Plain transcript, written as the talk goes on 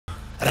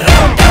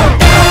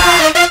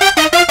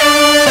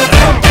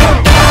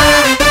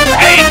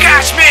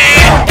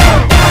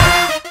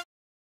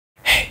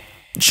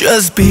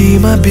Just be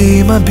my,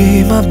 be my,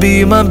 be my,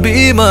 be my,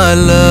 be my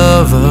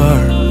lover.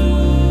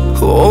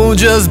 Oh,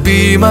 just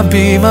be my,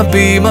 be my,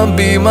 be my,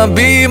 be my,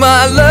 be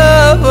my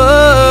lover.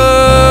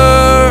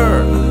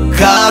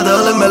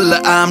 Kadal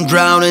mella, I'm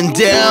drowning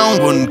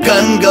down. One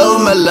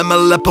kangal mella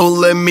mella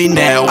pulling me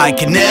now. I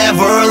can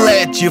never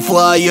let you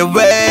fly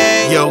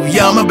away. Yo,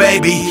 you're my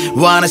baby,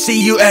 wanna see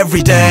you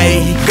every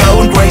day.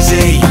 Going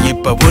crazy,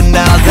 but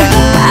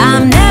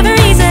I'm never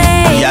easy.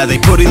 yeah, they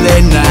put in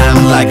their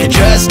name like I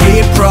just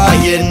keep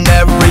trying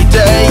every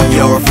day.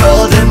 You're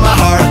filled in my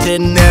heart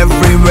in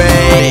every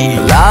way.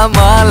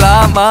 Laama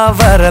Laama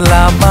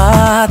varalama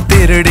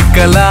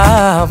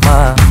thirudikalama.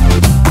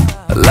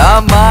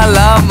 Laama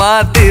Laama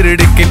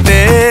thirudikitte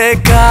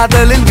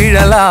kaadalil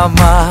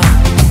vidalama.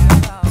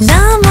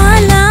 Laama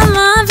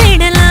Laama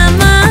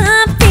vidalama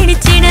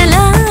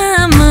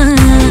pidichidalama.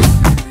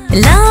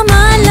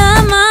 Laama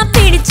Laama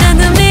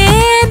pidichadume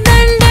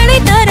dandani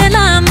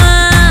tharalama.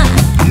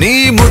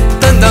 Nee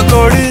muttanda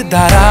kodu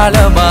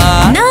dharalama.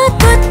 Na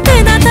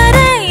kuttida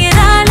thara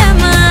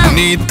iralama.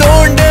 Nee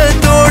thonda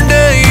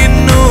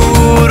innu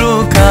oru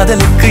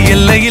kaadalukku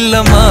ella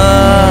illama.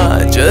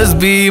 Just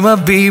be my,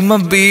 be my,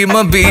 be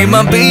my, be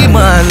my, be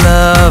my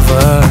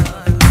lover.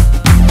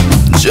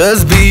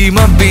 Just be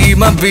my, be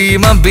my, be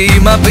my, be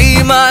my, be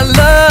my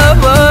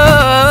lover.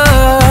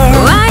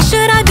 Why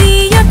should I be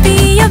your, be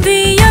your, be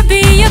your,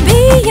 be your, be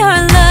your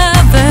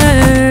lover?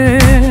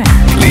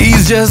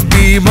 Please just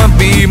be my,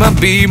 be my,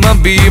 be my,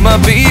 be my,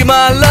 be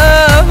my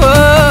lover.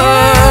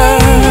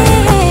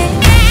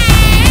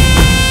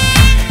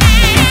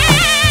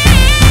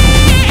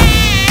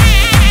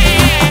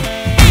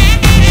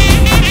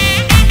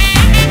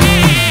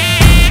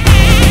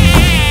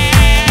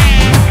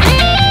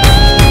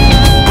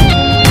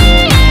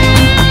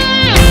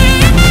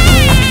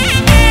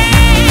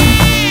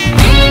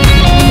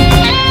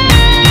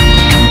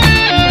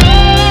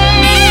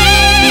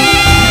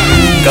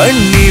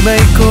 கண்ணிமை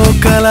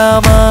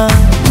கோக்கலாமா,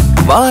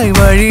 வாய்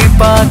வழி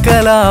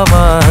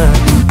பார்க்கலாமா,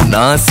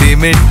 நான்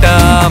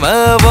சிமிட்டாம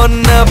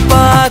ஒன்ன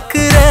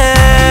பார்க்கிறேன்.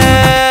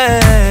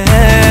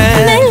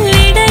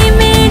 வெள்ளிடை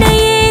மேடை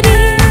ஏறி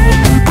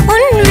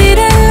உன்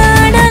விரல்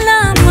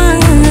ஆடலாமா,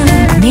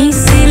 நீ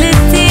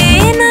சிலுத்தே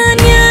நான்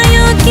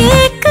நியாயம்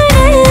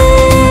கேட்கிறேன்.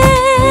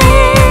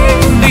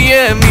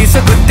 என் மீச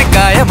குத்தி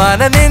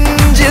காயமான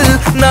நெஞ்சில்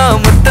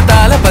நான்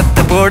முத்தத்தால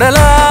பத்து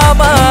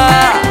போடலாமா.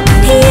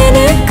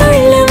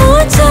 எனக்குள்ள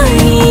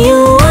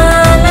மூச்சாயும்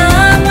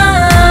ஆலாமா,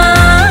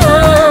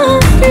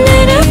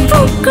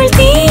 நெருப்புக்குள்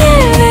தீய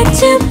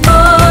வச்சு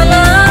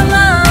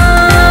போலாமா.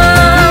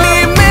 நீ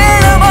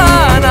மேடமா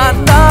நான்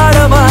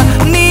தாழமா,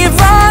 நீ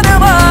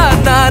வானமா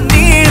நான்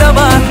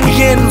நீளமா,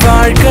 என்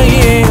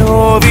வாழ்க்கையே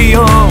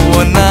ஓவியம்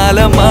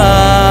ஒன்னாலமா.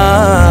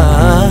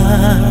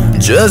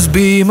 Just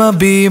be my,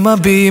 be my,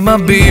 be my,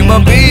 be my,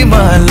 be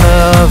my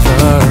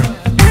lover.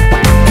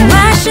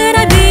 Why should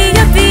I be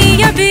your, be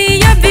your, be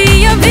your, be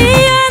your, be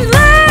your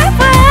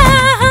lover?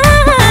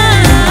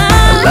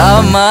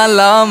 Laama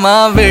Laama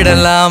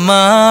vidalama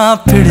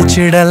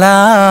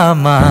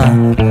pidichidalama.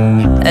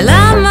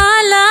 Laama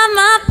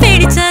Laama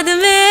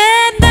pidichadume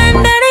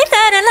dandani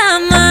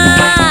tharalama.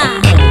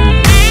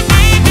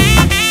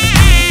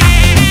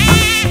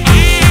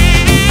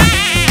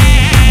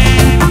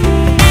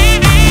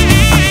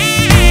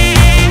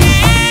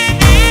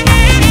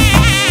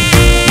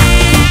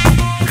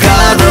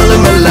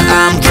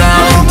 I'm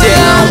drowning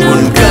down.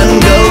 One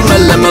kangal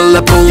mella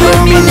mella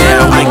pulling me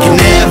now. I can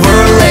never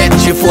let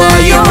you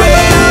fly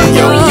away.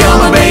 Yo, you're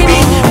my baby,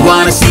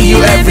 wanna see you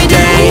every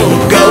day.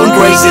 Going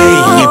crazy,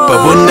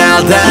 but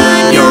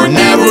MADHAN, you're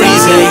never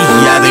easy.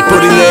 Yeah, they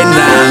put in their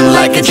name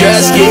like I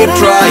just keep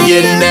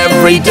trying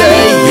every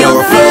day.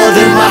 You're filled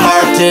in my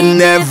heart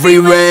in every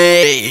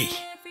way.